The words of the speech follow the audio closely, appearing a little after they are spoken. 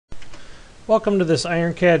Welcome to this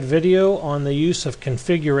IronCAD video on the use of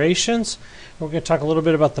configurations. We're going to talk a little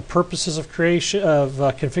bit about the purposes of creation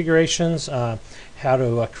of configurations, how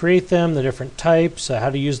to create them, the different types, how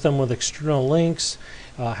to use them with external links,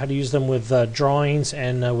 how to use them with drawings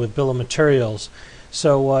and with bill of materials.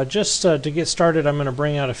 So just to get started, I'm going to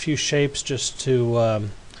bring out a few shapes just to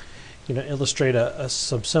illustrate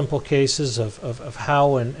some simple cases of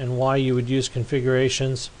how and why you would use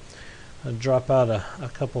configurations. I'll drop out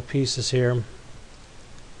a couple pieces here,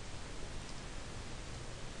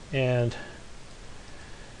 and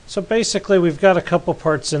so basically we've got a couple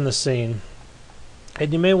parts in the scene,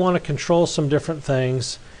 and you may want to control some different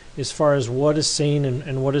things as far as what is seen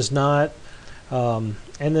and what is not, and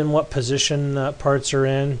then what position parts are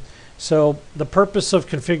in. So the purpose of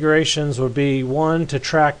configurations would be, one, to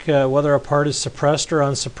track whether a part is suppressed or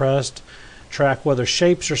unsuppressed, track whether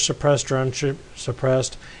shapes are suppressed or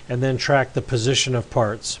unsuppressed, and then track the position of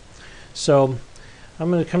parts. So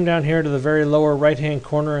I'm going to come down here to the very lower right hand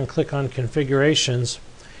corner and click on configurations,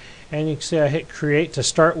 and you can see I hit create to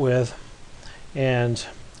start with, and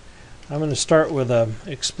I'm going to start with a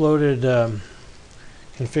exploded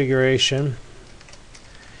configuration,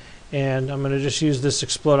 and I'm going to just use this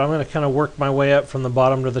explode. I'm going to kind of work my way up from the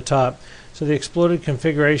bottom to the top. So the exploded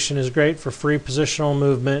configuration is great for free positional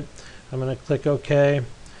movement. I'm going to click OK,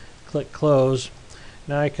 click close.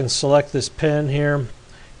 Now I can select this pin here,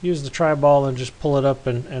 use the tri-ball and just pull it up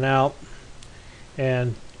and out,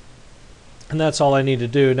 and that's all I need to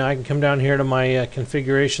do. Now I can come down here to my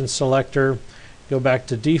configuration selector, go back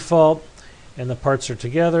to default, and the parts are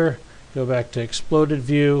together, go back to exploded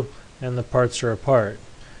view, and the parts are apart.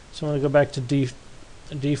 So I'm going to go back to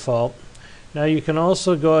default. Now you can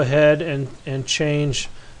also go ahead and change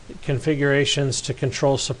configurations to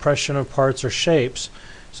control suppression of parts or shapes.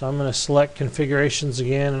 So I'm going to select configurations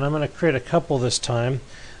again, and I'm going to create a couple this time.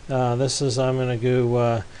 This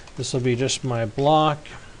will be just my block,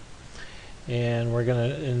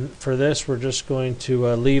 and for this we're just going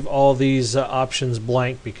to leave all these options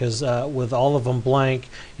blank, because with all of them blank,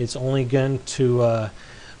 it's only going to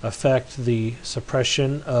affect the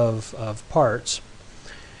suppression of parts.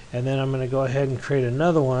 And then I'm going to go ahead and create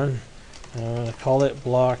another one. I'm going to call it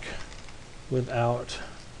block without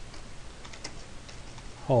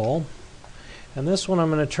hole. And this one I'm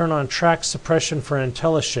going to turn on track suppression for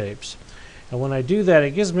IntelliShapes. And when I do that,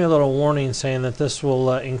 it gives me a little warning saying that this will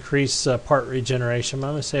increase part regeneration. But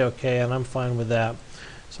I'm going to say OK, and I'm fine with that.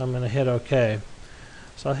 So I'm going to hit OK.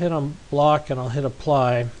 So I'll hit on block and I'll hit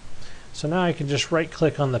apply. So now I can just right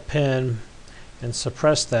click on the pin and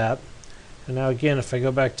suppress that. And now again, if I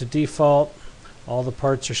go back to default, all the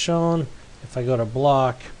parts are shown. If I go to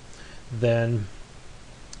block, then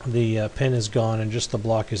the pin is gone and just the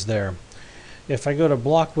block is there. If I go to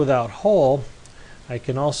block without hole, I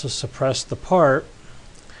can also suppress the part,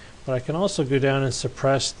 but I can also go down and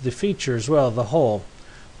suppress the feature as well, the hole.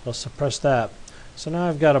 I'll suppress that. So now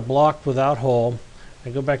I've got a block without hole. I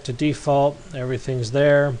go back to default, everything's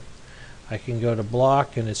there. I can go to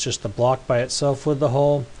block, and it's just the block by itself with the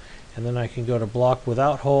hole, and then I can go to block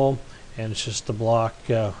without hole, and it's just the block,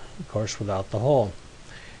 of course, without the hole.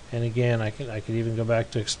 And again, I could even go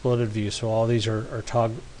back to exploded view, so all these are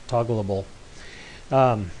toggleable.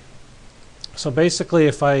 So basically,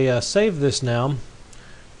 if I save this now,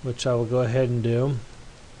 which I will go ahead and do,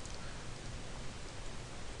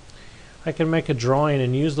 I can make a drawing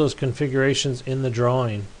and use those configurations in the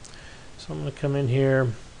drawing. So I'm going to come in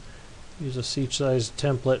here, use a C-size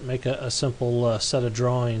template, make a simple set of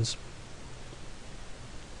drawings.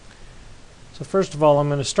 So first of all, I'm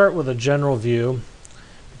going to start with a general view,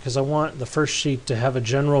 because I want the first sheet to have a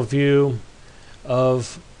general view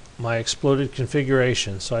of my exploded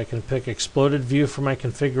configuration. So I can pick exploded view for my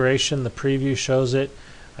configuration. The preview shows it.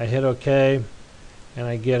 I hit OK, and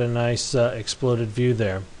I get a nice exploded view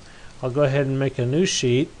there. I'll go ahead and make a new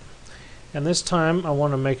sheet, and this time I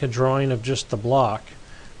want to make a drawing of just the block.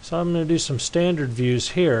 So I'm going to do some standard views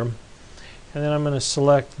here, and then I'm going to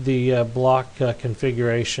select the block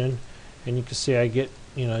configuration, and you can see I get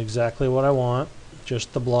exactly what I want,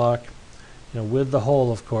 just the block, with the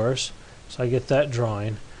hole, of course. So I get that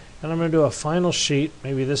drawing, and I'm going to do a final sheet.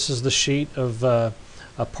 Maybe this is the sheet of a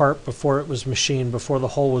part before it was machined, before the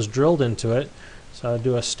hole was drilled into it. So I'll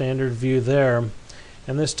do a standard view there,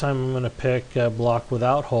 and this time I'm going to pick block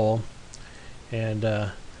without hole, and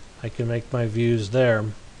I can make my views there.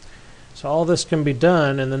 So all this can be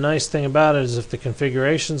done, and the nice thing about it is if the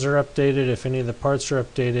configurations are updated, if any of the parts are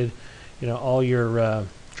updated, all your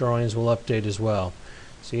drawings will update as well.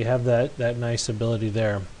 So you have that nice ability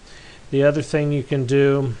there. The other thing you can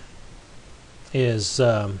do is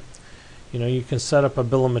you can set up a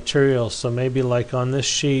bill of materials. So maybe like on this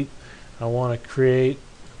sheet, I want to create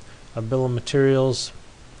a bill of materials,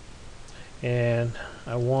 and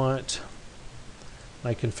I want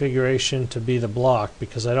my configuration to be the block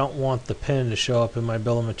because I don't want the pin to show up in my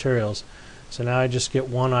bill of materials. So now I just get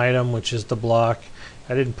one item, which is the block.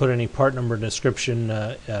 I didn't put any part number description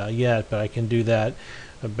yet, but I can do that.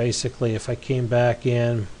 But basically, if I came back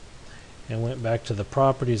in and went back to the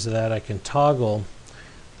properties of that, I can toggle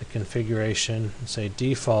the configuration and say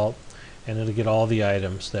default, and it'll get all the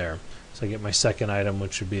items there. So I get my second item,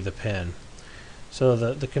 which would be the pin. So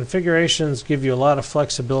the configurations give you a lot of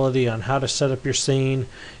flexibility on how to set up your scene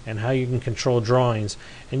and how you can control drawings.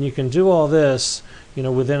 And you can do all this,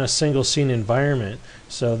 within a single scene environment.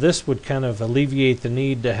 So this would kind of alleviate the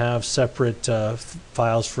need to have separate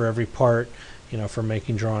files for every part, for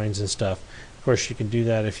making drawings and stuff. Of course, you can do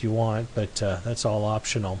that if you want, but that's all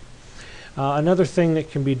optional. Another thing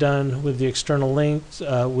that can be done with the external links,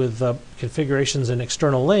 with configurations and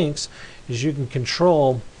external links, is you can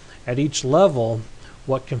control at each level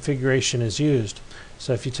what configuration is used.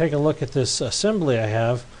 So if you take a look at this assembly I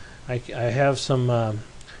have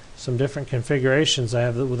some different configurations. I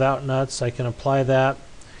have the without nuts. I can apply that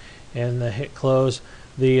and hit close.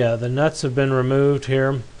 The nuts have been removed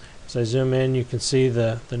here. As I zoom in, you can see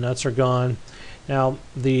the nuts are gone. Now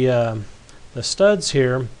the studs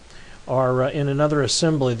here are in another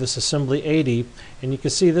assembly, this assembly 80, and you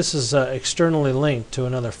can see this is externally linked to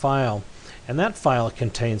another file, and that file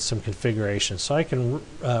contains some configuration. So I can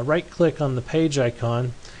right click on the page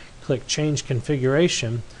icon, click change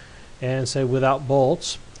configuration, and say without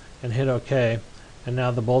bolts, and hit OK, and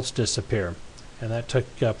now the bolts disappear, and that took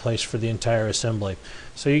place for the entire assembly.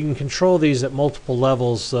 So you can control these at multiple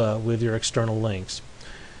levels with your external links.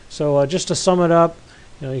 So just to sum it up,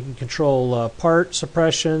 you can control part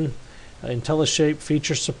suppression, IntelliShape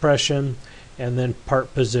feature suppression, and then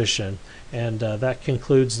part position. And that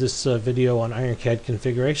concludes this video on IronCAD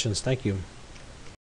configurations. Thank you.